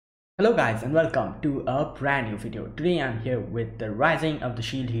Hello guys and welcome to a brand new video. Today I'm here with the Rising of the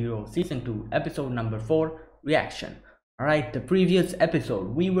Shield Hero Season 2 episode number 4 reaction. Alright, the previous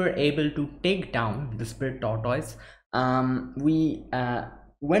episode we were able to take down the Spirit Tortoise. We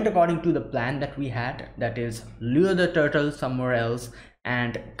went according to the plan that we had, that is lure the turtle somewhere else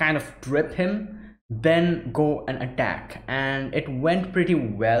and kind of trip him, then go and attack, and it went pretty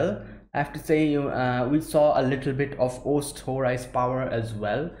well. I have to say, we saw a little bit of Osthorai's power as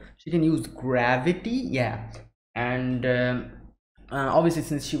well. She can use gravity, yeah, and obviously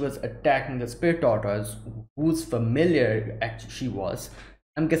since she was attacking the Spirit Tortoise, whose familiar actually she was,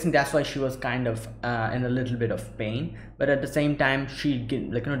 I'm guessing that's why she was kind of in a little bit of pain. But at the same time, she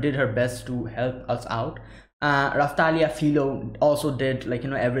did her best to help us out. Raftalia Philo also did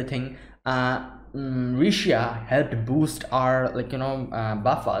everything. Rishia helped boost our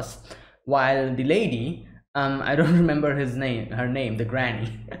buff us, while the lady, I don't remember her name, the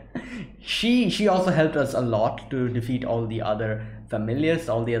granny, she also helped us a lot to defeat all the other familiars,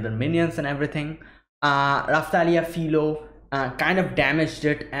 all the other minions and everything. Raftalia Philo kind of damaged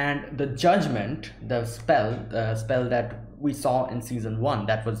it, and the judgment, the spell that we saw in season 1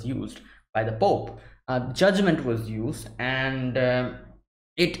 that was used by the Pope, judgment was used, and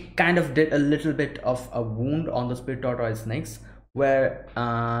it kind of did a little bit of a wound on the Spirit Tortoise snakes, where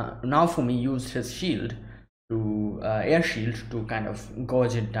Naofumi used his shield to air shield to kind of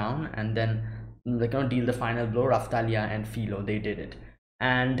gouge it down, and then deal the final blow. Raftalia and Philo, they did it,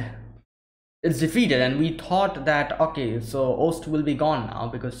 and it's defeated. And we thought that, okay, so Ost will be gone now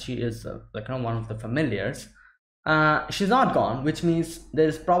because she is one of the familiars. She's not gone, which means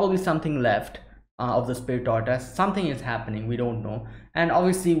there's probably something left of the Spirit Tortoise. Something is happening, we don't know, and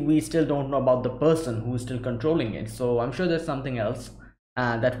obviously we still don't know about the person who's still controlling it, so I'm sure there's something else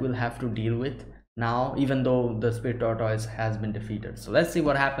that we'll have to deal with now, even though the Spirit Tortoise has been defeated. So let's see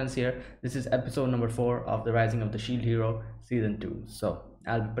what happens here. This is episode number 4 of the Rising of the Shield Hero season 2. So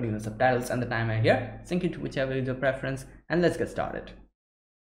I'll be putting the subtitles and the timer here. Sync it to whichever is your preference, and let's get started.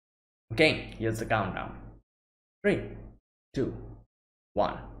 Okay, here's the countdown. 3, 2,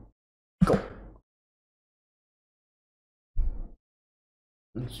 1, go.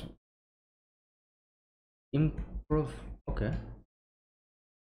 Improve. Okay.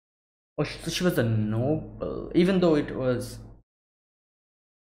 Oh, so she was a noble, even though it was.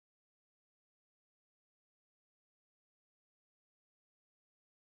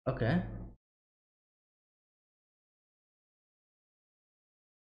 Okay.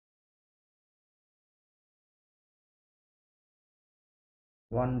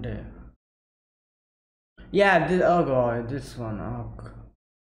 One day. Yeah, oh god, this one. Oh god.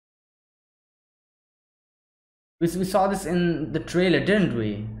 We saw this in the trailer, didn't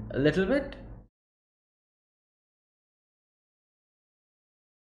we? A little bit?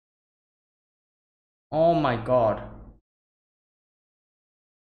 Oh my god.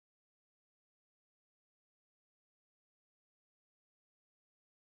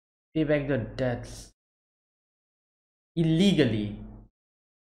 Pay back the debts. Illegally.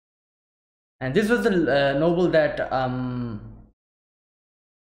 And this was the noble that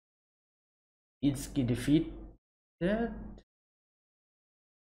Itsuki defeated.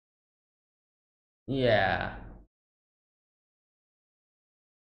 Yeah.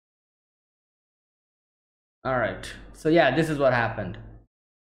 All right. So yeah, this is what happened.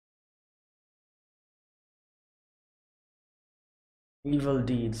 Evil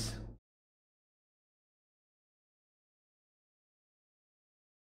deeds.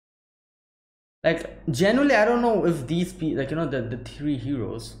 Like, genuinely, I don't know if these people, the 3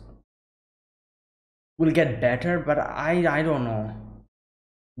 heroes will get better, but I don't know.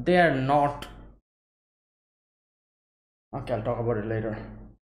 They are not. Okay, I'll talk about it later.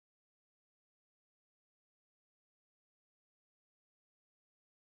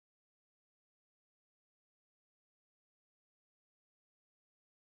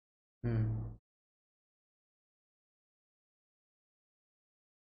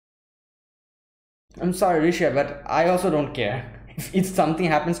 I'm sorry, Risha, but I also don't care. If something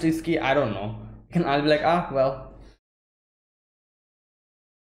happens to Iski, I don't know. And I'll be like, ah, well.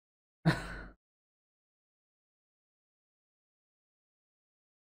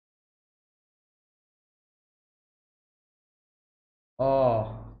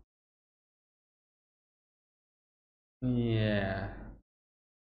 Oh. Yeah.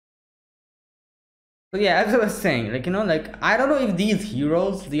 So yeah, as I was saying, I don't know if these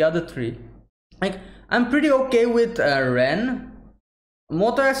heroes, the other 3, I'm pretty okay with Ren.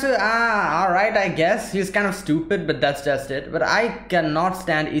 Motoyasu, alright, I guess. He's kind of stupid, but that's just it. But I cannot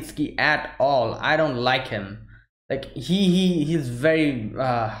stand Itsuki at all. I don't like him. He's very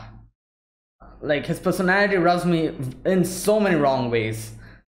like his personality rubs me in so many wrong ways.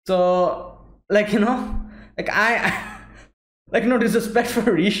 So like like like no disrespect for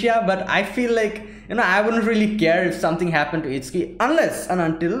Risha, but I feel like I wouldn't really care if something happened to Itsuki unless and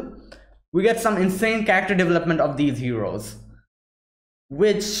until we get some insane character development of these heroes,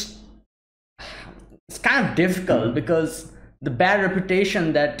 which is kind of difficult because the bad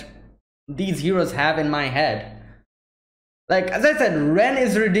reputation that these heroes have in my head. Like as I said, Ren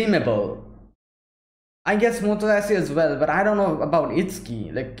is redeemable. I guess Motodashi as well, but I don't know about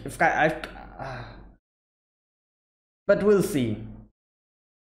Itsuki. Like if but we'll see.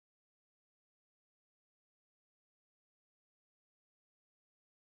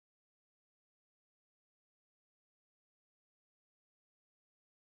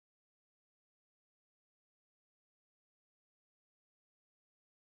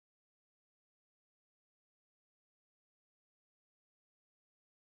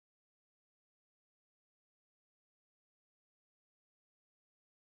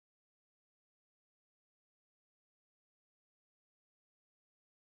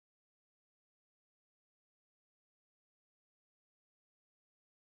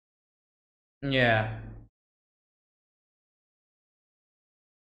 Yeah,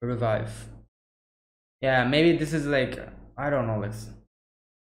 revive. Yeah, maybe this is like I don't know. Let's.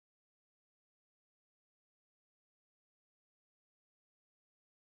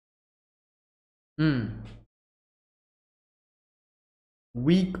 Hmm.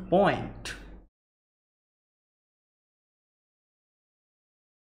 Weak point.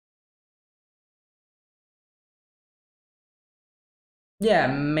 Yeah,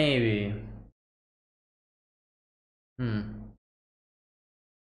 maybe. Hmm.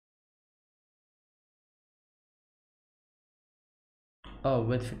 Oh,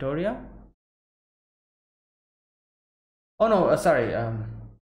 with Victoria? Oh no, sorry.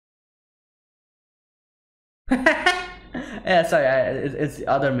 Yeah, sorry. It's the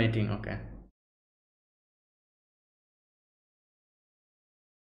other meeting. Okay.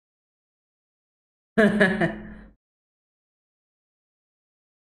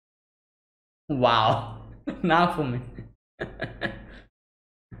 Wow. Now for me.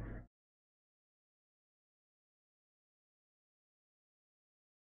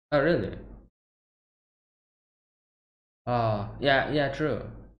 Oh really? Oh yeah, yeah, true.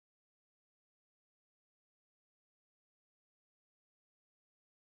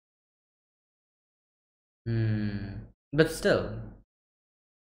 Hmm. But still.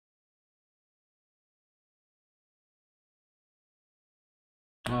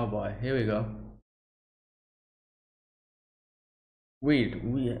 Oh boy, here we go. Wait,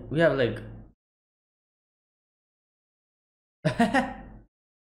 we have like.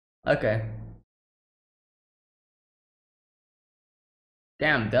 Okay.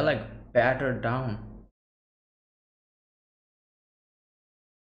 Damn, they're like battered down.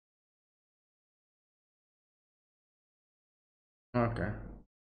 Okay.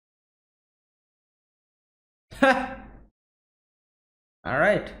 All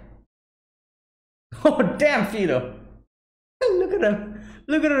right. Oh damn, Fido. Look at him.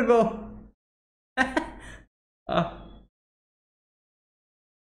 Look at her go. Oh,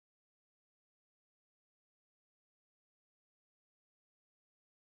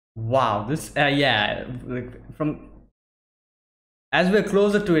 wow. This yeah, like from as we're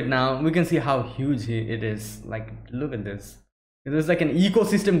closer to it now, we can see how huge it is. Like look at this. There's like an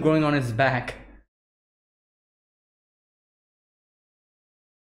ecosystem growing on his back.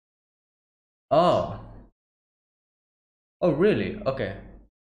 Oh. Oh really? Okay.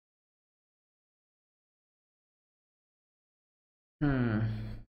 Hmm.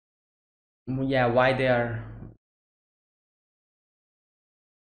 Yeah, why they are.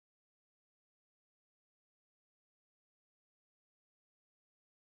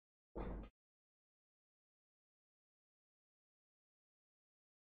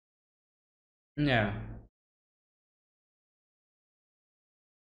 Yeah.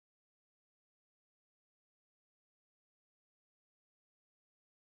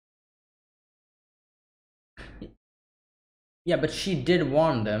 Yeah, but she did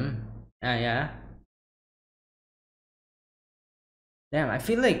warn them. Yeah. Damn, I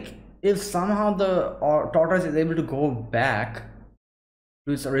feel like if somehow the tortoise is able to go back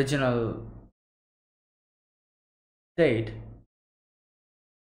to its original state,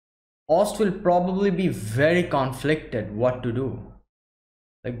 Ost will probably be very conflicted what to do.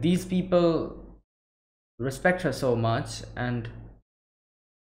 Like these people respect her so much, and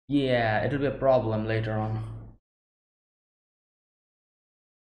yeah, it'll be a problem later on.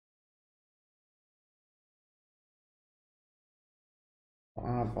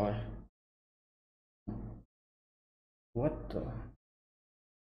 Oh boy. What the?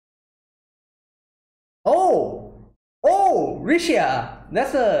 Oh! Oh, Rishia!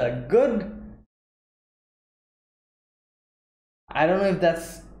 That's a good. I don't know if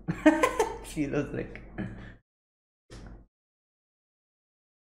that's. See, that's like.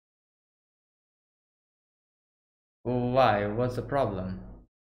 Why? What's the problem?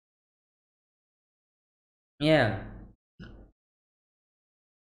 Yeah.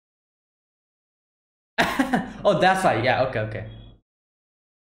 Oh, that's why. Yeah, okay, okay.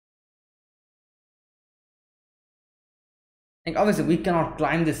 Like, obviously, we cannot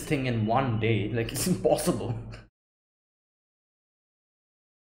climb this thing in one day. Like, it's impossible.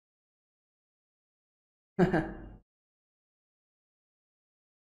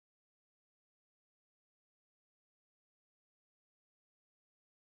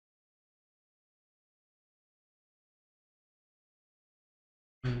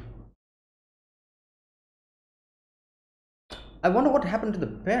 I wonder what happened to the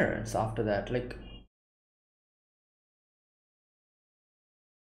parents after that. Like,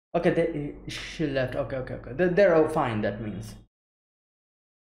 okay, she left. Okay, okay, okay. They're all fine. That means.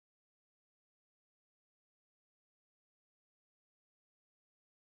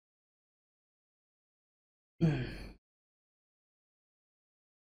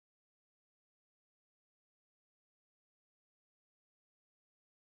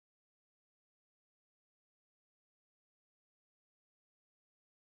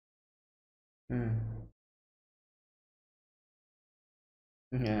 Hmm.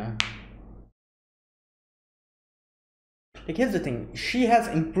 Yeah. Like, here's the thing. She has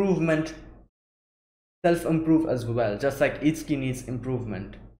improvement, self-improve as well. Just like Itsuki needs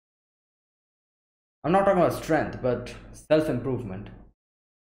improvement. I'm not talking about strength, but self-improvement.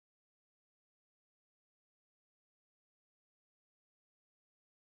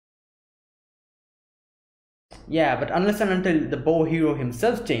 Yeah, but unless and until the bow hero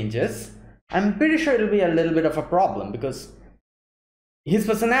himself changes, I'm pretty sure it'll be a little bit of a problem because his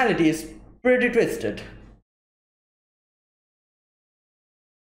personality is pretty twisted.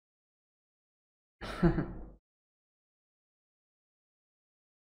 I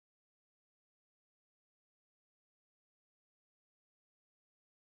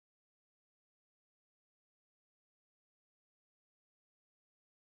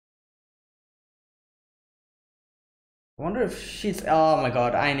wonder if she's. Oh my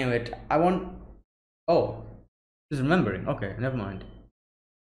god, I knew it. I want. Oh, she's remembering. Okay, never mind.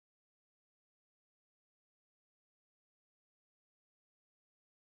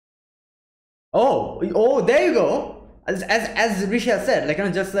 Oh, there you go. As Risha said, like,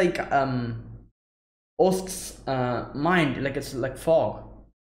 just like Ost's mind, like it's like fog.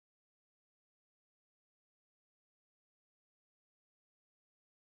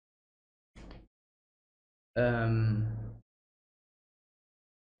 Um,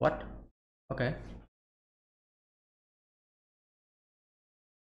 what? Okay.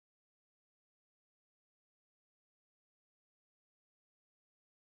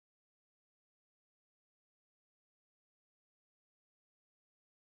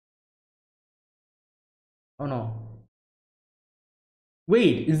 Oh no.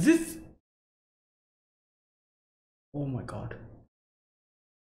 Wait, is this? Oh my god.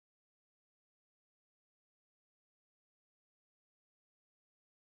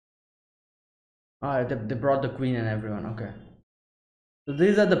 Ah, they brought the queen and everyone. Okay. So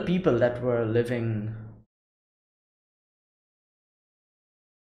these are the people that were living.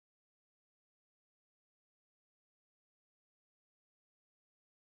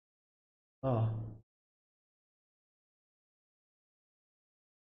 Oh.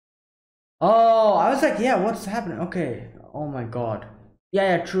 Oh, I was like, yeah, what's happening? Okay. Oh my god.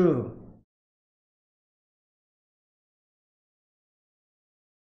 Yeah, yeah, true.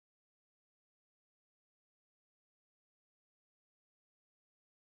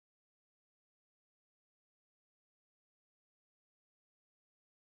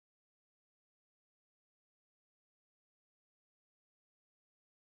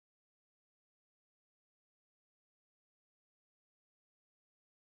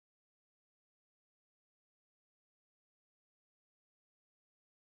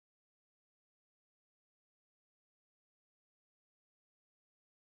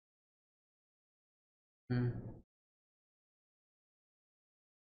 Hmm.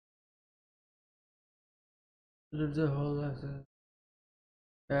 The whole.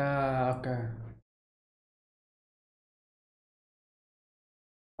 Yeah. Okay.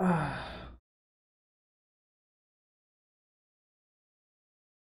 Ah.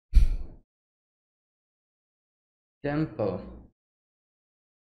 Temple.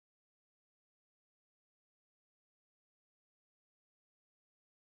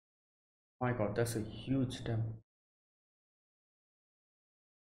 My God, that's a huge stem.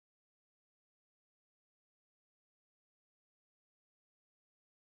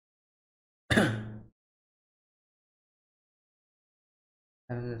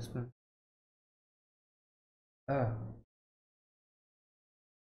 And it's been- uh,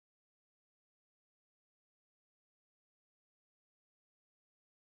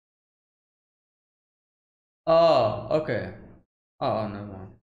 oh, okay. Oh, no,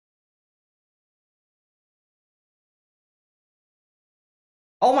 no.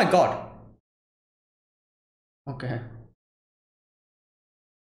 Oh my God. Okay.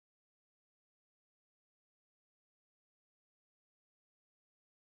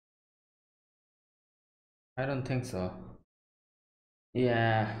 I don't think so.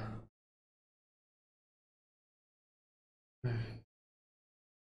 Yeah.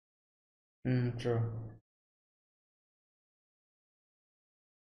 True.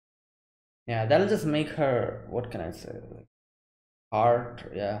 Yeah, that'll just make her, what can I say? Like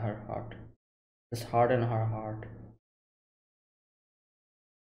heart. Yeah, her heart. Just harden her heart.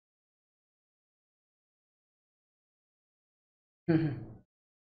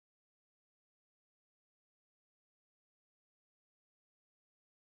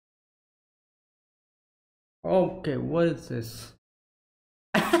 Okay, what is this?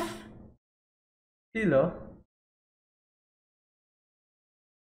 Hello.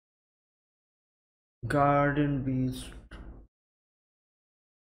 Garden beast.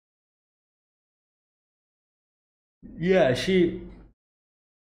 Yeah, she.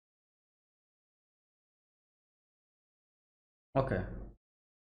 Okay.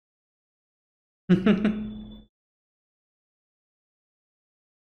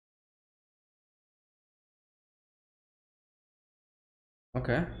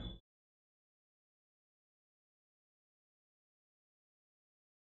 Okay.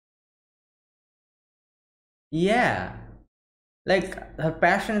 Yeah. Like her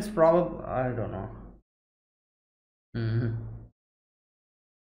passion is probably, I don't know. Mhm.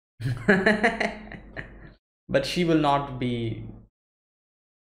 But she will not be.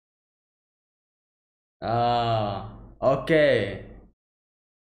 Ah, okay.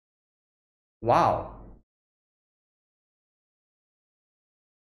 Wow.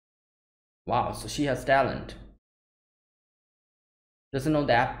 Wow, so she has talent. Doesn't know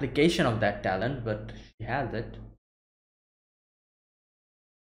the application of that talent, but she has it.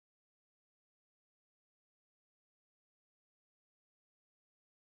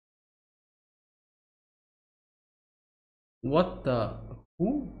 What the?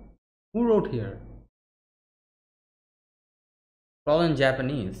 Who? Who wrote here? All in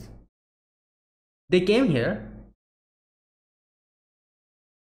Japanese. They came here.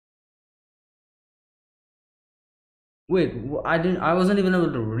 Wait, I didn't. I wasn't even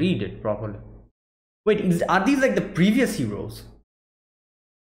able to read it properly. Wait, are these like the previous heroes?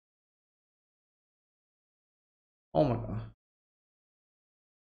 Oh my god.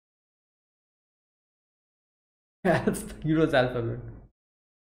 That's the heroes alphabet.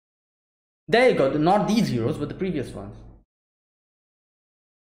 There you go. Not these heroes, but the previous ones.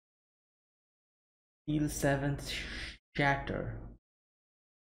 Heal seventh, shatter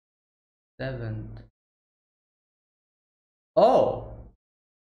seventh. Oh,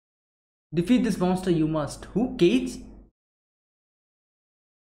 defeat this monster. You must. Who? Cage?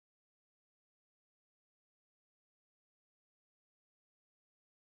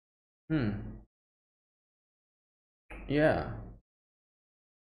 Hmm. Yeah.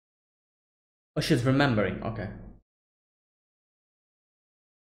 Oh, she's remembering. Okay.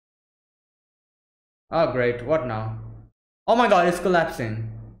 Oh, great. What now? Oh my god, it's collapsing.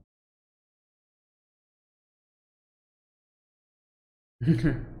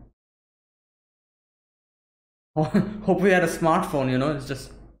 Hope we had a smartphone, it's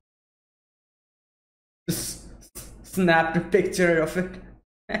just snapped a picture of it.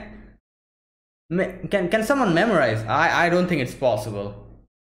 Can someone memorize? I don't think it's possible.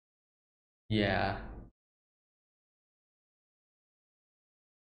 Yeah.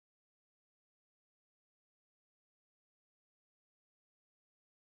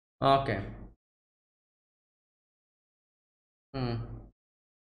 Okay. Hmm.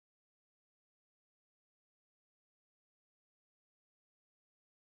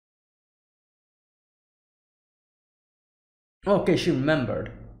 Okay, she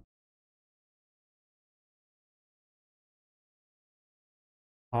remembered.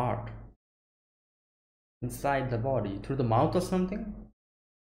 Heart inside the body through the mouth or something.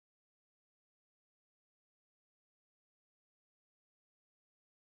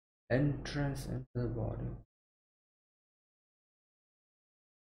 Entrance into the body.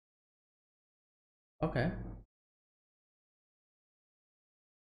 Okay.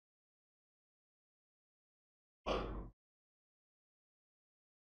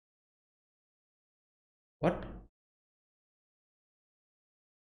 What?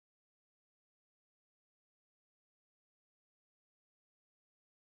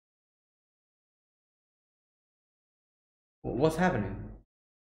 What's happening?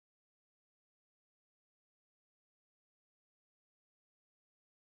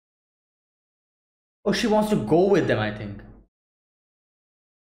 Oh, she wants to go with them, I think.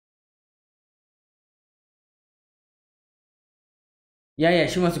 Yeah, yeah,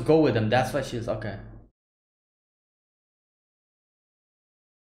 she wants to go with them. That's why she's okay.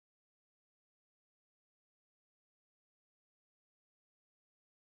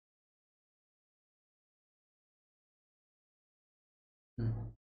 Hmm.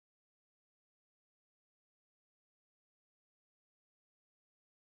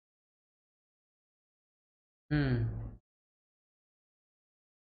 Hmm.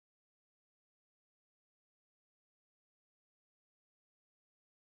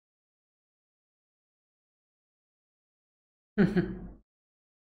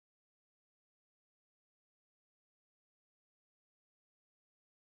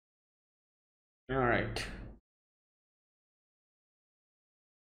 All right.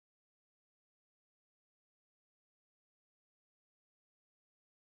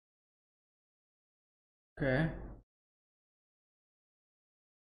 Okay.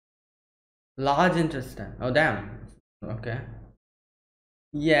 Large intestine. Oh, damn. Okay.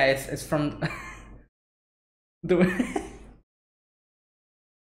 Yeah, it's from the.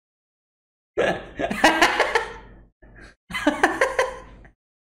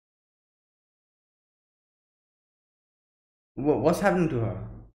 What's happening to her?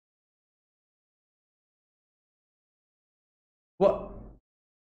 What?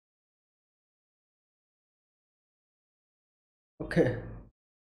 Okay.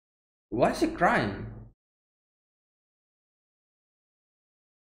 Why is she crying?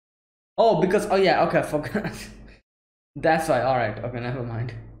 Oh, because oh yeah, okay, forgot. That's why. All right. Okay, never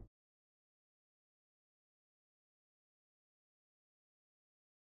mind.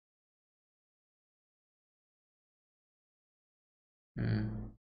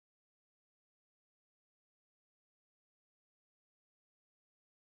 Hmm.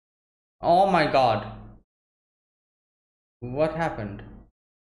 Oh my God. What happened?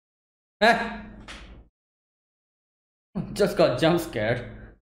 Eh, just got jump scared.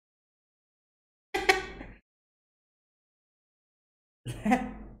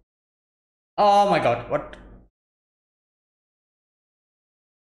 Oh my God. What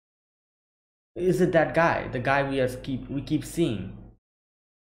is it? That guy? The guy we keep seeing.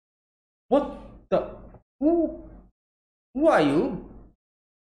 What the? Who? Who are you?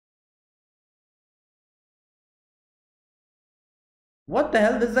 What the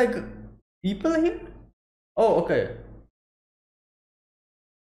hell? There's like people here. Oh, okay.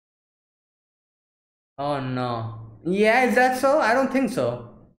 Oh no. Yeah, is that so? I don't think so.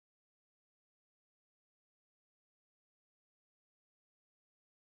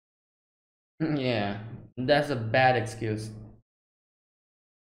 Yeah, that's a bad excuse.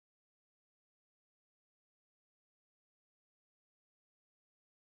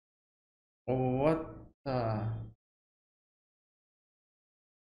 What the?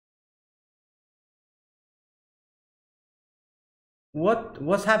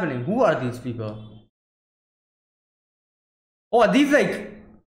 What's happening? Who are these people? Oh, are these like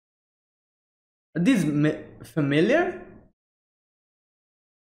are these familiar?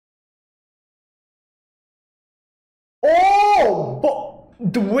 Oh,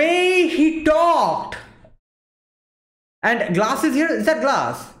 but the way he talked. And glass is here. Is that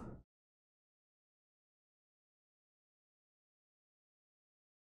glass?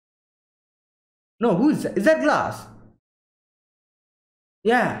 No, who is that? Is that glass?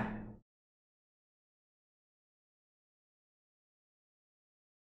 Yeah.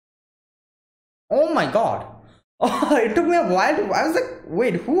 Oh my God. Oh, it took me a while. I was like,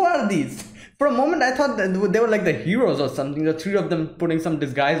 wait, who are these? For a moment, I thought that they were like the heroes or something. The three of them putting some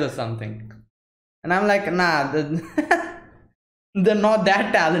disguise or something. And I'm like, nah, they're not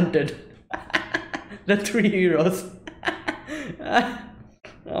that talented. The three heroes.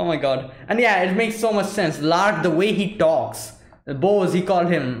 Oh my God. And yeah, it makes so much sense. Lark, the way he talks. The Bose, he called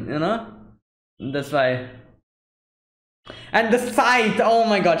him. That's why. And the scythe, oh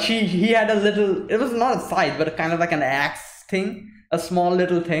my God, he had a little, it was not a scythe, but kind of like an axe thing, a small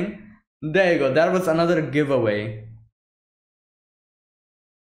little thing. There you go. That was another giveaway.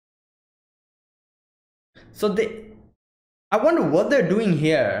 So I wonder what they're doing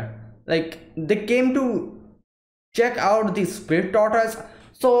here. Like they came to check out the spirit tortoise.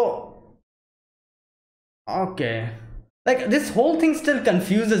 So okay, like this whole thing still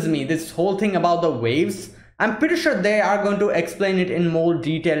confuses me, this whole thing about the waves. I'm pretty sure they are going to explain it in more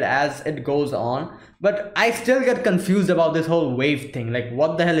detail as it goes on, but I still get confused about this whole wave thing. Like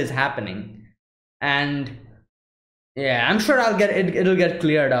what the hell is happening? And yeah, I'm sure I'll get it, it'll get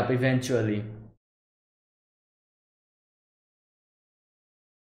cleared up eventually.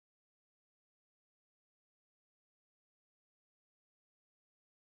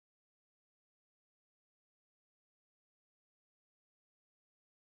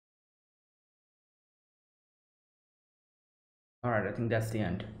 All right, I think that's the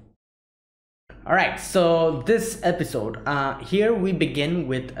end. All right, so this episode, here we begin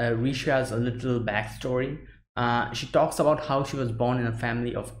with Risha's little backstory. She talks about how she was born in a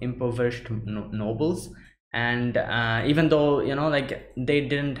family of impoverished nobles, and even though like they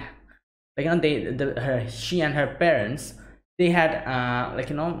didn't, like she and her parents, they had like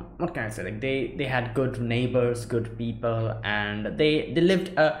what can I say? Like they had good neighbors, good people, and they lived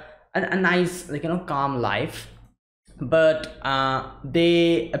a nice calm life, but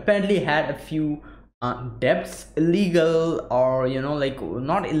they apparently had a few debts, illegal or like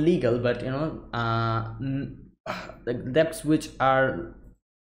not illegal, but like debts which are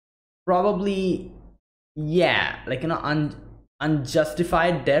probably, yeah, like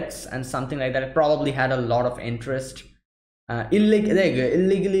unjustified debts and something like that. It probably had a lot of interest,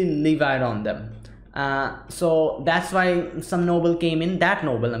 illegally levied on them. So that's why some noble came in, that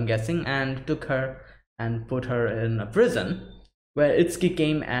noble I'm guessing, and took her and put her in a prison, where Itsuki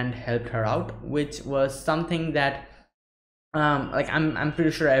came and helped her out, which was something that like I'm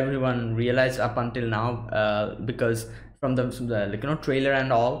pretty sure everyone realized up until now, because from the like trailer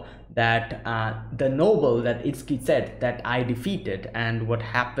and all, that the noble that Itsuki said that I defeated, and what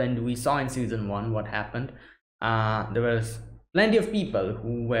happened, we saw in season 1 what happened. There was plenty of people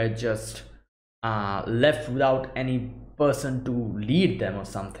who were just left without any person to lead them or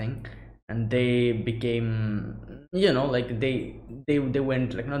something, and they became like they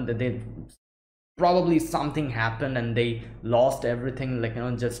went like they probably something happened and they lost everything, like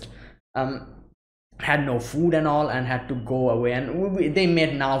just had no food and all, and had to go away, and they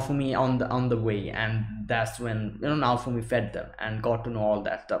met Naofumi on the way, and that's when Naofumi fed them and got to know all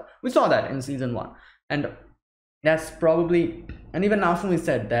that stuff. We saw that in season 1, and that's probably, and even Naofumi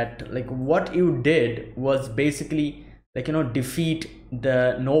said that like what you did was basically like defeat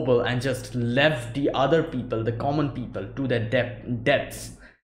the noble and just left the other people, the common people, to their deaths.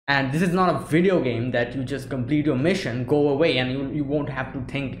 And this is not a video game that you just complete your mission, go away, and you won't have to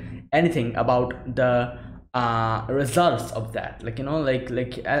think anything about the results of that. Like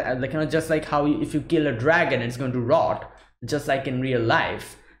just like how if you kill a dragon, it's going to rot, just like in real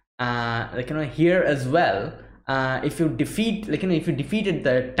life. Here as well, if you defeat if you defeated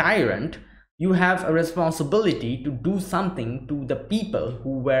the tyrant, you have a responsibility to do something to the people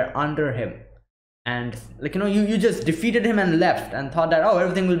who were under him. And you just defeated him and left and thought that, oh,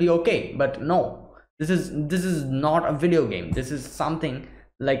 everything will be okay. But no, this is not a video game. This is something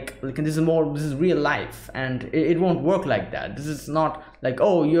like this is real life, and it won't work like that. This is not like,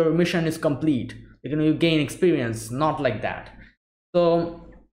 oh, your mission is complete, you gain experience, not like that. So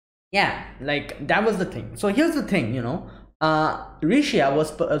yeah, like that was the thing. So here's the thing, Risha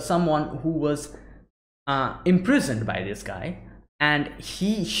was someone who was imprisoned by this guy, and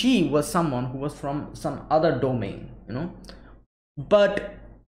she was someone who was from some other domain, but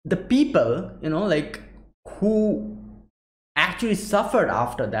the people like who actually suffered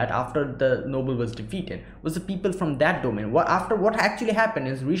after that, after the noble was defeated, was the people from that domain. What actually happened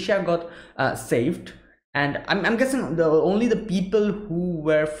is Risha got saved, and I'm guessing only the people who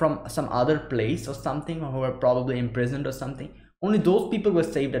were from some other place or something, or who were probably imprisoned or something, only those people were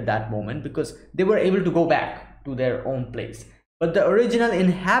saved at that moment, because they were able to go back to their own place. But the original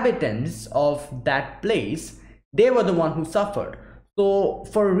inhabitants of that place, they were the one who suffered. So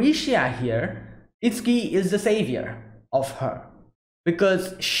for Risha here, Itsuki is the savior of her,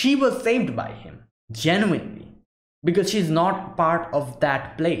 because she was saved by him genuinely, because she's not part of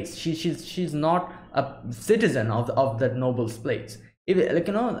that place. She's not a citizen of that noble's place.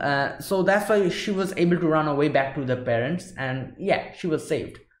 So that's why she was able to run away back to the parents, and yeah, she was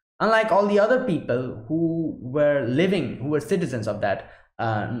saved. Unlike all the other people who were citizens of that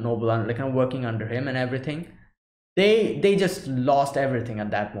noble, working under him and everything, they just lost everything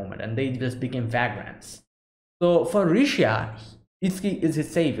at that moment, and they just became vagrants. So for Risha, Itsuki is his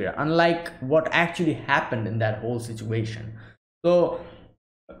savior, unlike what actually happened in that whole situation. So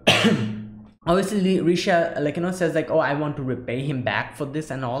obviously Risha, like, says like, oh, I want to repay him back for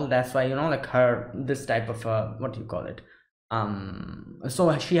this and all. That's why, like, her this type of what do you call it,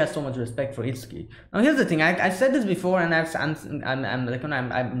 so she has so much respect for Itsuki. Now here's the thing, I said this before, and I'm like,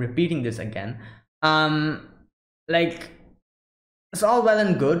 I'm repeating this again. Like, it's all well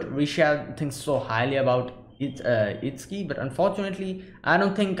and good, Risha thinks so highly about Itsuki, but unfortunately I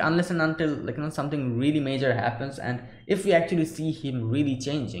don't think, unless and until, like, something really major happens, and if we actually see him really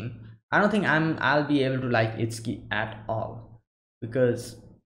changing, I don't think I'll be able to like Itsuki at all, because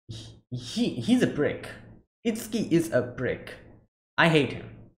he's a prick. Itsuki is a prick. I hate him,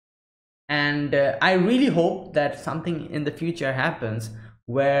 and I really hope that something in the future happens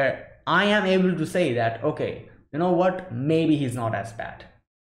where I am able to say that, okay, you know what, maybe he's not as bad.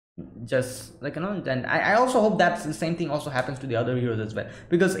 Just like, and I also hope that the same thing also happens to the other heroes as well,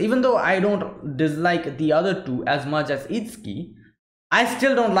 because even though I don't dislike the other two as much as Itsuki, I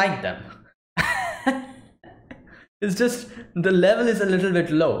still don't like them. It's just the level is a little bit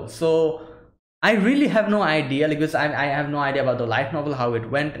low. So I really have no idea, because I have no idea about the light novel, how it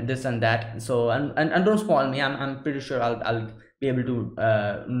went, this and that. So and don't spoil me. I'm pretty sure I'll be able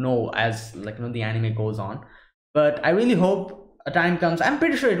to know as, like, the anime goes on. But I really hope a time comes, I'm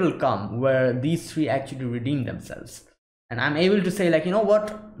pretty sure it will come, where these three actually redeem themselves, and I'm able to say, like, you know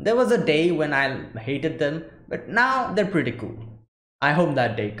what, there was a day when I hated them, but now they're pretty cool. I hope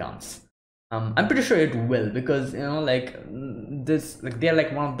that day comes. I'm pretty sure it will, because, like, this, like, they're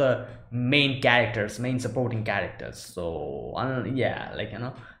like one of the main characters, main supporting characters. So yeah, like,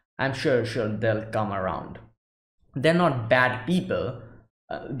 I'm sure they'll come around. They're not bad people,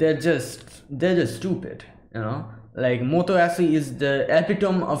 they're just stupid, like Motoyasu is the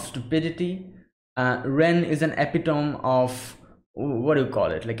epitome of stupidity. Ren is an epitome of, what do you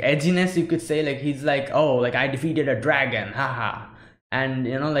call it, like edginess, you could say. Like, he's like, oh, like, I defeated a dragon, haha, and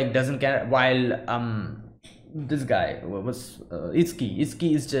like, doesn't care. While this guy was Itsuki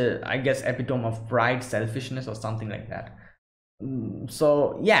is the, I guess, epitome of pride, selfishness, or something like that.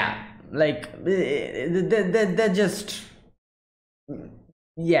 So yeah, like, they're just,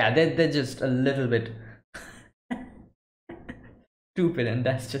 yeah, they're just a little bit stupid, and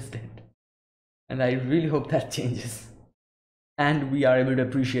that's just it. And I really hope that changes, and we are able to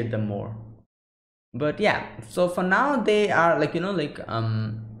appreciate them more. But yeah, so for now they are like, like,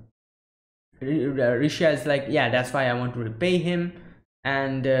 Risha is like, yeah, that's why I want to repay him.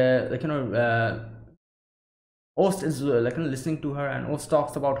 And like, Ost is like, listening to her, and Ost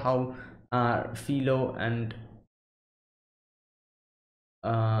talks about how Philo and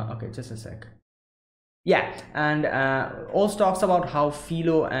okay, just a sec. Yeah, and Oz talks about how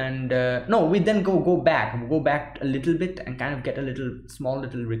Philo and no, we then go back a little bit, and kind of get a small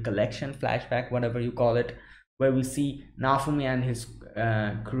little recollection, flashback, whatever you call it, where we see Nafumi and his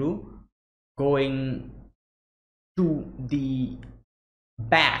crew going to the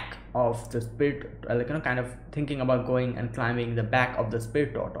back of the spirit, like, kind of thinking about going and climbing the back of the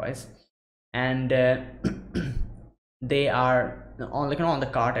spirit tortoise, and they are on, like, on the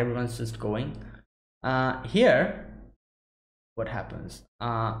cart, everyone's just going. Here what happens,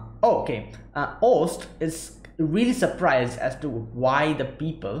 okay, Ost is really surprised as to why the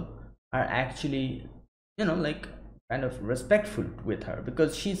people are actually, like, kind of respectful with her,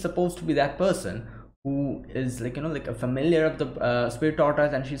 because she's supposed to be that person who is, like, like a familiar of the spirit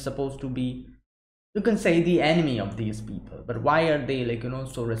tortoise, and she's supposed to be, you can say, the enemy of these people. But why are they, like,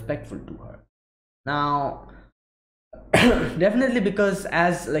 so respectful to her? Now definitely because,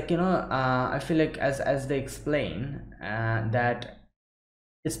 as, like, I feel like, as they explain, that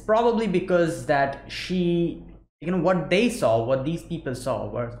it's probably because that she, what they saw, what these people saw,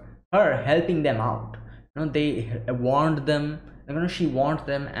 was her helping them out. They warned them, she warned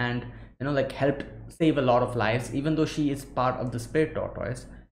them, and like, helped save a lot of lives. Even though she is part of the spirit tortoise,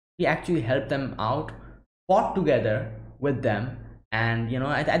 she actually helped them out, fought together with them. And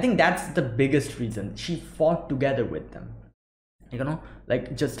I think that's the biggest reason she fought together with them,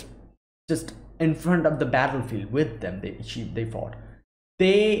 like, just in front of the battlefield with them. They fought.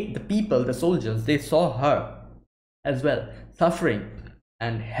 The people, the soldiers, they saw her as well, suffering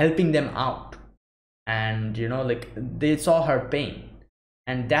and helping them out, and like, they saw her pain,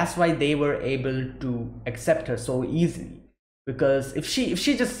 and that's why they were able to accept her so easily. Because if she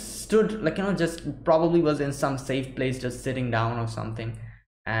just stood, like, just probably was in some safe place, just sitting down or something,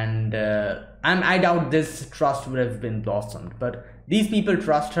 and I doubt this trust would have been blossomed. But these people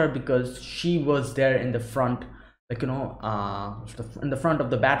trust her because she was there in the front, like, in the front of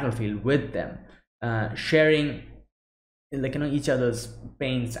the battlefield with them, sharing, like, each other's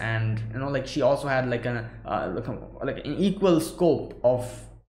pains. And like, she also had like an equal scope of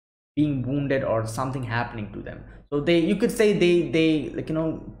being wounded or something happening to them. So they, you could say they like, you know,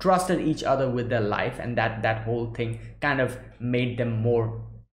 trusted each other with their life, and that whole thing kind of made them more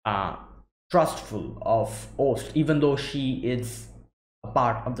trustful of Ost, even though she is a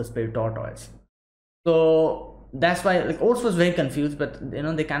part of the spirit tortoise. So that's why, like, Ost was very confused, but you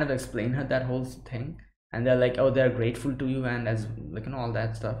know, they kind of explain her that whole thing, and they're like, oh, they're grateful to you, and as like, you know, all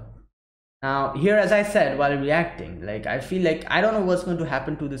that stuff. Now here, as I said while reacting, like, I feel like I don't know what's going to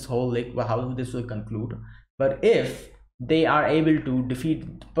happen to this whole, like, how this will conclude, but if they are able to defeat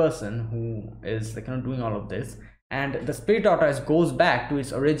the person who is, like, you know, doing all of this, and the spirit tortoise goes back to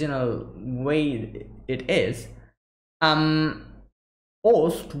its original way it is,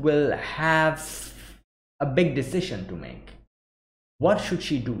 Ost will have a big decision to make. What should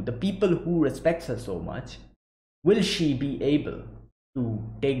she do? The people who respect her so much, will she be able to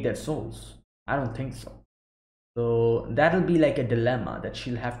take their souls? I don't think so. So that'll be like a dilemma that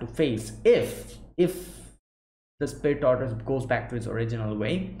she'll have to face if the spirit tortoise goes back to its original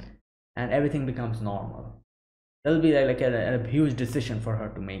way and everything becomes normal. That'll be like a huge decision for her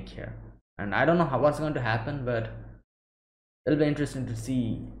to make here, and I don't know what's going to happen, but it'll be interesting to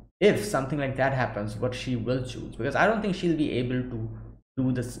see if something like that happens, what she will choose, because I don't think she'll be able to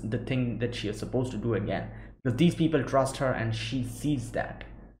do the thing that she is supposed to do again, because these people trust her and she sees that.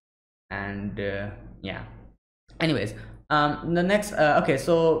 And yeah, anyways, the next okay,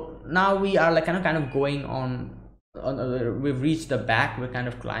 so now we are like kind of going on we've reached the back, we're kind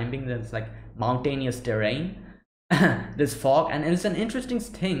of climbing this like mountainous terrain. This fog, and it's an interesting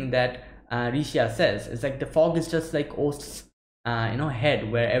thing that Risha says, it's like the fog is just like Ost's you know, head,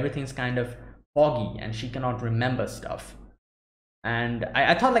 where everything's kind of foggy and she cannot remember stuff. And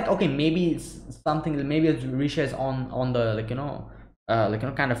I thought like, okay, maybe it's something, maybe Risha is on the like, you know,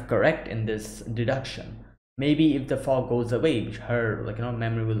 kind of correct in this deduction. Maybe if the fog goes away, her, like, you know,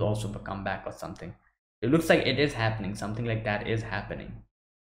 memory will also come back or something. It looks like it is happening, something like that is happening.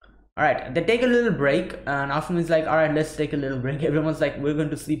 All right, they take a little break, and Afum is like, all right, let's take a little break. Everyone's like, we're going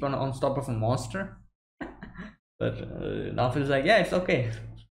to sleep on top of a monster. But Afum is like, yeah, it's okay.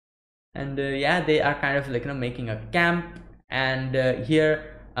 And yeah, they are kind of like, you know, making a camp. And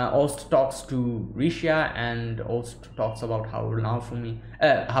here Ost talks to Risha, and Ost talks about how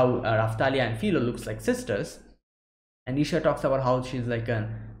Raftalia and Philo looks like sisters. And Risha talks about how she's like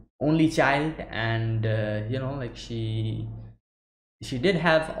an only child, and you know, like she did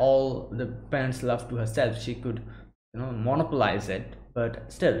have all the parents' love to herself. She could, you know, monopolize it,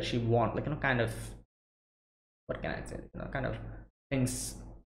 but still she want, like, you know, kind of, what can I say, you know, kind of thinks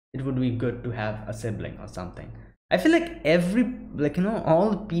it would be good to have a sibling or something. I feel like every, like, you know,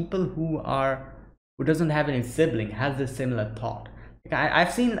 all the people who doesn't have any sibling has this similar thought. Like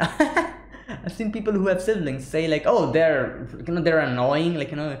I've seen I've seen people who have siblings say like, oh, they're, you know, they're annoying,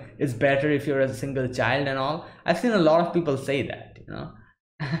 like, you know, it's better if you're a single child and all. I've seen a lot of people say that, you know.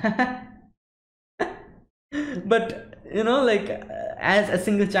 But you know, like, as a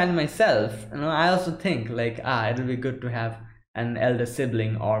single child myself, you know, I also think like, it'll be good to have an elder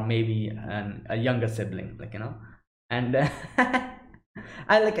sibling, or maybe a younger sibling, like, you know. And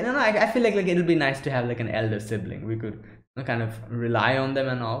I like, you know, I feel like it'll be nice to have like an elder sibling. We could, you know, kind of rely on them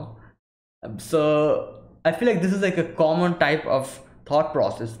and all. So I feel like this is like a common type of thought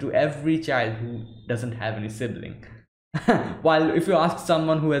process to every child who doesn't have any sibling. While if you ask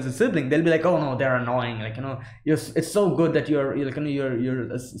someone who has a sibling, they'll be like, oh no, they're annoying, like, you know, it's so good that you're like, you know,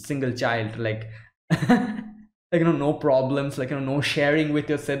 you're a single child, like like, you know, no problems, like, you know, no sharing with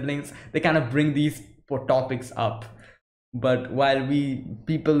your siblings. They kind of bring these topics up. But while we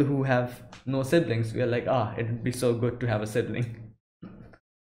people who have no siblings, we are like, it'd be so good to have a sibling.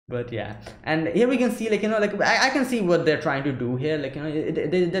 But yeah, and here we can see, like, you know, like, I can see what they're trying to do here, like, you know,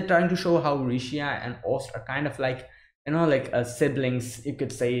 they're trying to show how Rishia and Ost are kind of like, you know, like siblings, you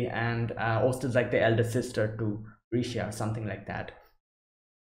could say, and Ost is like the elder sister to Rishia or something like that.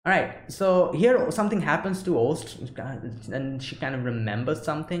 All right, so here something happens to Ost, and she kind of remembers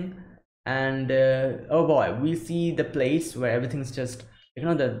something, and oh boy, we see the place where everything's just, you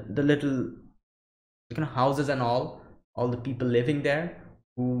know, the little, you know, houses and all the people living there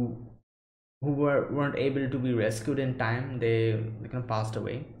who weren't able to be rescued in time. They kind of passed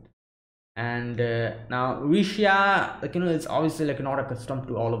away. And now Rishia, like, you know, is obviously like not accustomed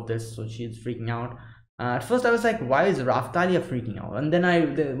to all of this, so she's freaking out. At first I was like, why is Raftalia freaking out? And then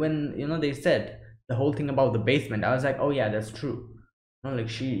when, you know, they said the whole thing about the basement, I was like, oh yeah, that's true. You know, like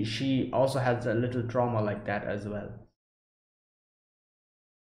she also has a little trauma like that as well.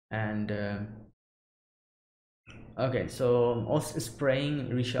 And okay, so Ost is praying.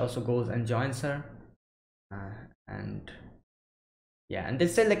 Risha also goes and joins her, and Yeah, and they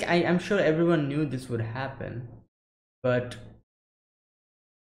said like I'm sure everyone knew this would happen, but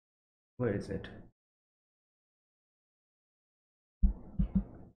where is it?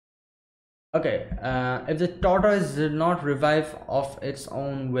 Okay, if the tortoise did not revive of its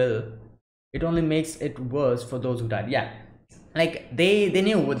own will, it only makes it worse for those who died. Yeah, like they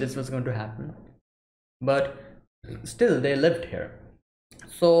knew what this was going to happen, but still they lived here.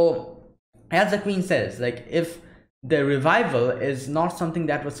 So as the queen says, like if the revival is not something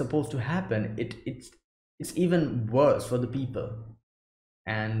that was supposed to happen, it's even worse for the people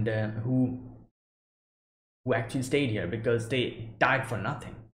and who actually stayed here because they died for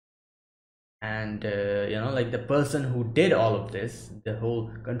nothing. And like the person who did all of this, the whole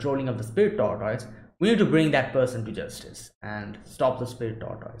controlling of the spirit tortoise, we need to bring that person to justice and stop the spirit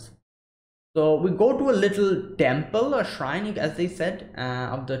tortoise. So we go to a little temple or shrine, as they said,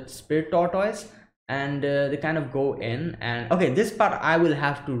 of the spirit tortoise, and they kind of go in. And okay, this part I will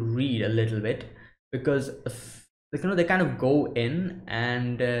have to read a little bit because they kind of go in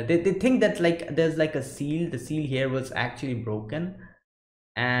and they think that like there's like a seal. The seal here was actually broken,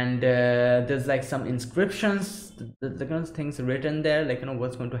 and there's like some inscriptions, the kind of things written there, like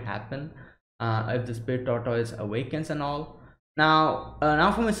what's going to happen if the spirit tortoise awakens and all. Now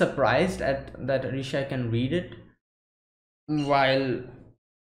from is surprised at that Risha can read it, while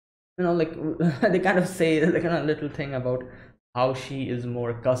like they kind of say like a little thing about how she is more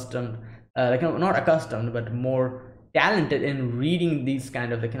accustomed, like not accustomed but more talented in reading these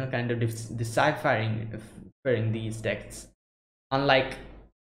kind of kind of deciphering these texts, unlike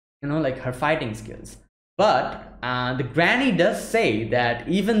like her fighting skills. But the granny does say that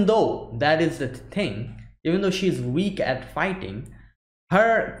even though that is the thing, even though she's weak at fighting,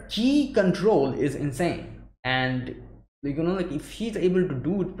 her key control is insane. And like if she's able to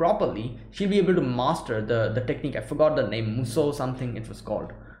do it properly, she'll be able to master the technique. I forgot the name, Muso something it was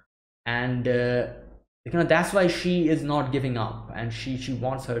called. And that's why she is not giving up, and she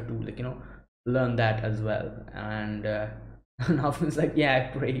wants her to learn that as well. And now it's like, yeah, I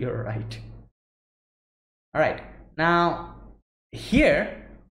pray you're right. All right, now here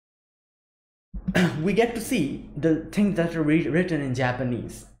we get to see the things that are written in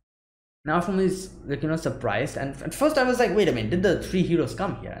Japanese. Now from is like surprised, and at first I was like, wait a minute, did the three heroes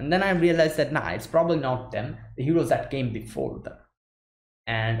come here? And then I realized that nah, it's probably not them, the heroes that came before them.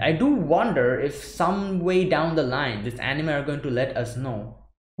 And I do wonder if some way down the line this anime are going to let us know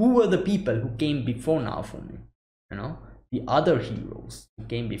who were the people who came before Naofumi, the other heroes who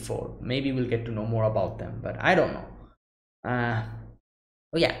came before. Maybe we'll get to know more about them, but I don't know.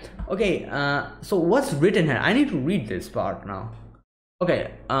 Oh yeah, okay. So what's written here? I need to read this part now.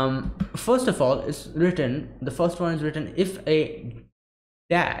 Okay. First of all, it's written. The first one is written: if a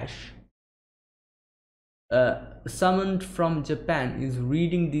dash summoned from Japan is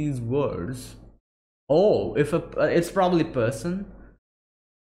reading these words. Oh, if it's probably person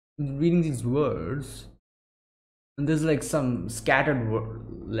reading these words. And there's like some scattered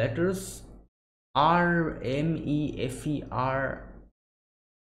letters. RMEFERPS.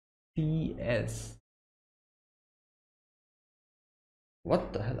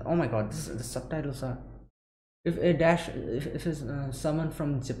 What the hell? Oh my god, the subtitles are. If a dash, if someone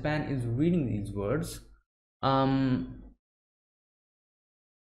from Japan is reading these words, R-ME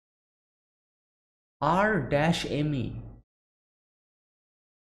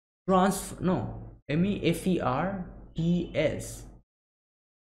MEFERPS.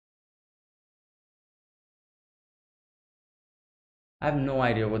 I have no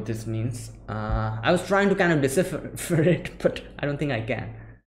idea what this means. I was trying to kind of decipher it, but I don't think I can.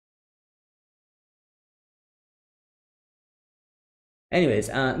 Anyways,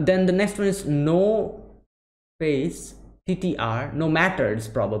 then the next one is no space TTR, no matter, it's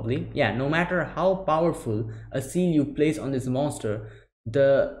probably, yeah, no matter how powerful a seal you place on this monster,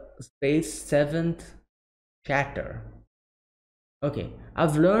 the space seventh shatter. Okay,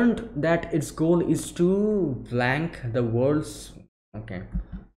 I've learned that its goal is to blank the world's. Okay,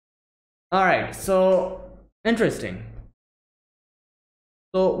 all right, so interesting.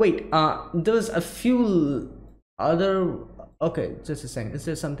 So wait, there's a few other. Okay, just a second, is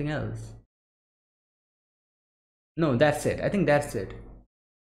there something else? No, that's it. I think that's it.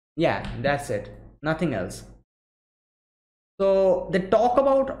 Yeah, that's it, nothing else. So they talk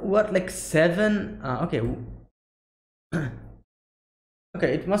about what, like 7 okay.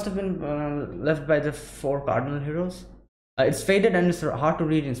 Okay, it must have been left by the 4 cardinal heroes. It's faded and it's hard to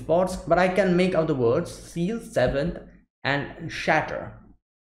read in spots, but I can make out the words seal, 7th, and shatter.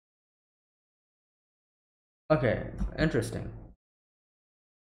 Okay, interesting.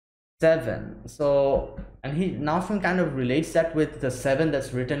 7. So, and he now from kind of relates that with the 7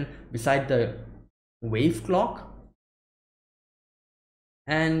 that's written beside the wave clock.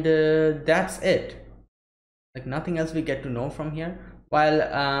 And that's it. Like nothing else we get to know from here. While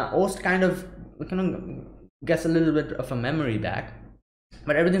Ost kind of gets a little bit of a memory back,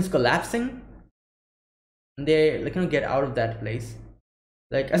 but everything's collapsing. And they get out of that place.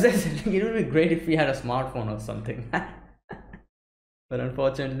 Like as I said, it would be great if we had a smartphone or something. But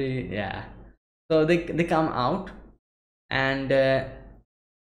unfortunately, yeah. So they come out, and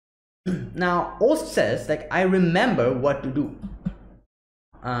now Ost says like, I remember what to do.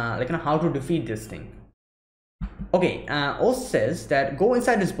 How to defeat this thing. Okay, Ost says that go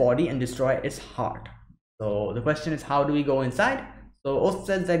inside his body and destroy its heart. So the question is, how do we go inside? So Ost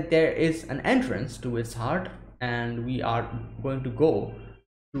says that there is an entrance to its heart, and we are going to go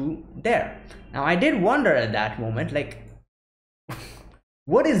through there. Now I did wonder at that moment, like,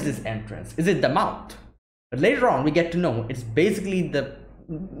 what is this entrance? Is it the mouth? But later on we get to know it's basically the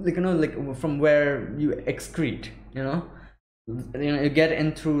from where you excrete, you get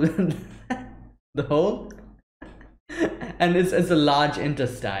in through the hole. And it's a large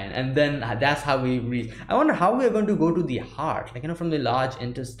intestine, and then that's how we reach. I wonder how we are going to go to the heart, from the large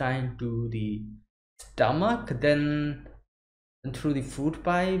intestine to the stomach, then through the food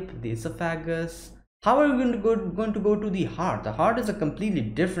pipe, the esophagus. How are we going to go to the heart? The heart is a completely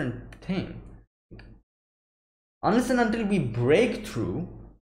different thing. Unless and until we break through,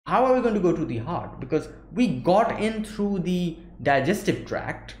 how are we going to go to the heart? Because we got in through the digestive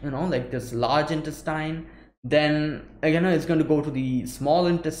tract, like this large intestine. Then again, it's going to go to the small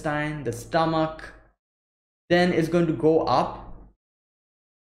intestine, the stomach. Then it's going to go up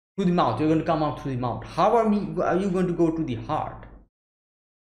to the mouth. You're going to come out through the mouth. How are you going to go to the heart?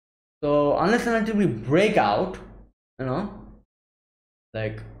 So unless and until we break out,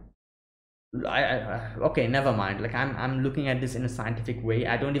 like okay, never mind. Like I'm looking at this in a scientific way.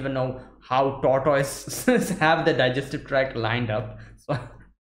 I don't even know how tortoises have the digestive tract lined up. So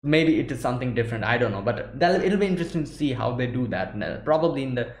maybe it is something different, I don't know, but it'll be interesting to see how they do that. Probably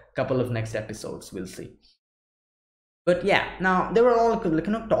in the couple of next episodes we'll see. But yeah, now they were all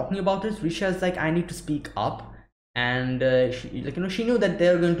talking about this. Risha's like, I need to speak up, and she knew that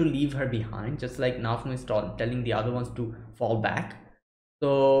they're going to leave her behind, just like Nafum is telling the other ones to fall back.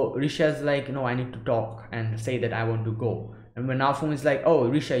 So Risha's like, no, I need to talk and say that I want to go. And when Nafum is like, oh,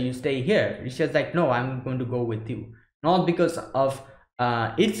 Risha, you stay here, Risha's like, no, I'm going to go with you, not because of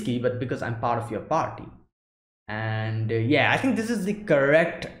Itsuki, but because I'm part of your party. And yeah, I think this is the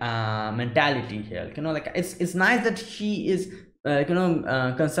correct mentality here. Like it's nice that she is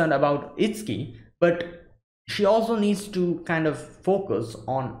concerned about Itsuki, but she also needs to kind of focus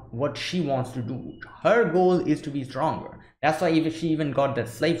on what she wants to do. Her goal is to be stronger. That's why she even got that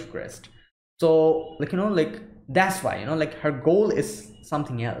slave crest. So that's why her goal is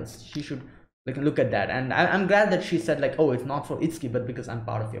something else. She should look at that. And I'm glad that she said like, oh, it's not for Itsuki, but because I'm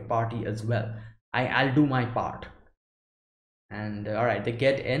part of your party as well, I'll do my part. And all right, they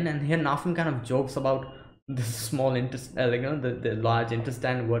get in, and here Nafum kind of jokes about the small intestine, the large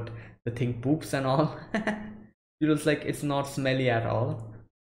intestine, what the thing poops and all. It was like, it's not smelly at all.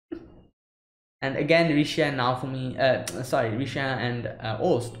 And again, Risha and Risha and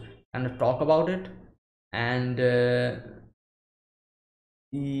Ost kind of talk about it. And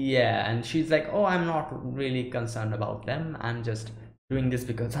yeah, and she's like, oh, I'm not really concerned about them. I'm just doing this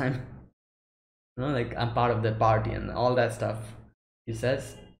because I'm I'm part of the party and all that stuff, he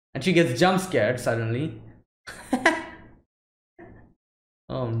says. And she gets jump scared suddenly.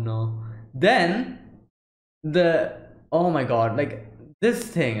 Oh no. Then oh my god, like this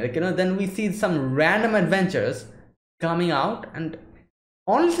thing, then we see some random adventures coming out, and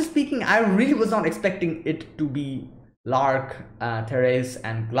honestly speaking, I really was not expecting it to be Lark, Therese,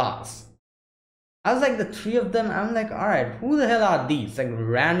 and Glass. I was like, the three of them, I'm like, all right, who the hell are these? Like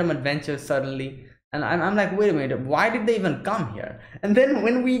random adventures suddenly. And I'm like, wait a minute, why did they even come here? And then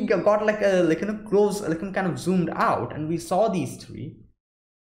when we got close, kind of zoomed out, and we saw these three,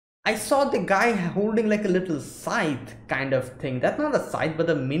 I saw the guy holding like a little scythe kind of thing. That's not a scythe, but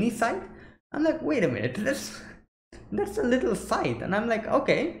a mini scythe. I'm like, wait a minute, that's a little scythe. And I'm like,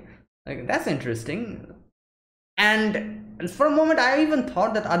 okay, like that's interesting. And for a moment, I even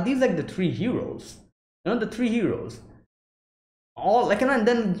thought that, are these like the three heroes? The three heroes. All and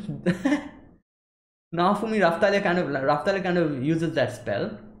then Naofumi Raftalia kind of uses that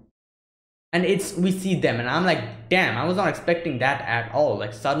spell, and we see them, and I'm like, damn, I was not expecting that at all.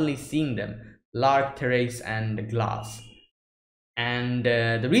 Like suddenly seeing them, Lark, Therese, and Glass. And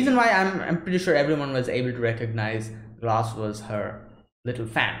the reason why I'm pretty sure everyone was able to recognize Glass was her little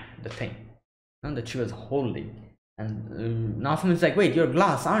fan, the thing, that she was holding. And Naofumi is like, wait, you're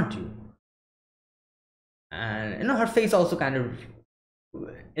glass, aren't you? And her face also kind of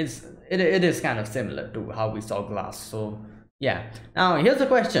it is kind of similar to how we saw glass. So yeah, now here's the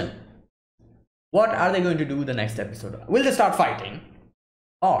question: what are they going to do the next episode? Will they start fighting,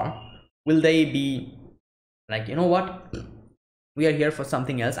 or will they be like, you know what, we are here for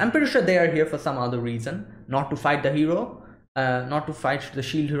something else? I'm pretty sure they are here for some other reason, not to fight the hero, not to fight the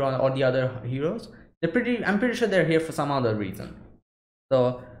shield hero or the other heroes. I'm pretty sure they're here for some other reason.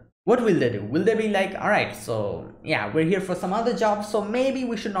 So what will they do? Will they be like, all right, so yeah, we're here for some other job, so maybe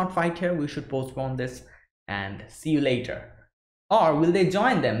we should not fight here, we should postpone this and see you later? Or will they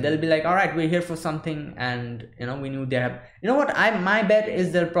join them? They'll be like, all right, we're here for something, and we knew they have, my bet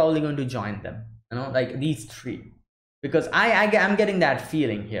is they're probably going to join them, like these three, because I'm getting that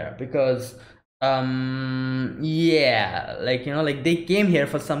feeling here, because yeah, like they came here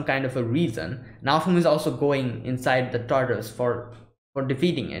for some kind of a reason. Naofumi is also going inside the tortoise for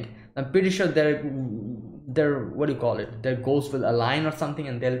defeating it. I'm pretty sure their what do you call it, their goals will align or something,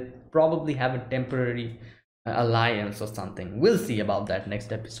 and they'll probably have a temporary alliance or something. We'll see about that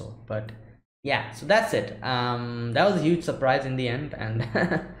next episode. But yeah, so that's it. That was a huge surprise in the end, and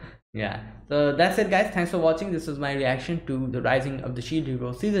yeah, so that's it, guys. Thanks for watching. This was my reaction to the Rising of the Shield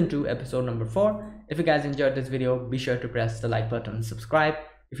Hero season 2 episode number 4. If you guys enjoyed this video, be sure to press the like button and subscribe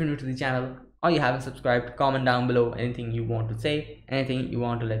if you're new to the channel, or you haven't subscribed. Comment down below anything you want to say, anything you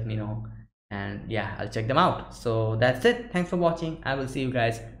want to let me know, and yeah, I'll check them out. So that's it. Thanks for watching. I will see you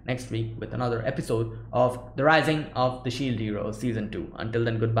guys next week with another episode of the Rising of the Shield Hero season 2. Until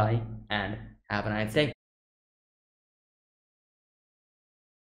then, goodbye and have a nice day.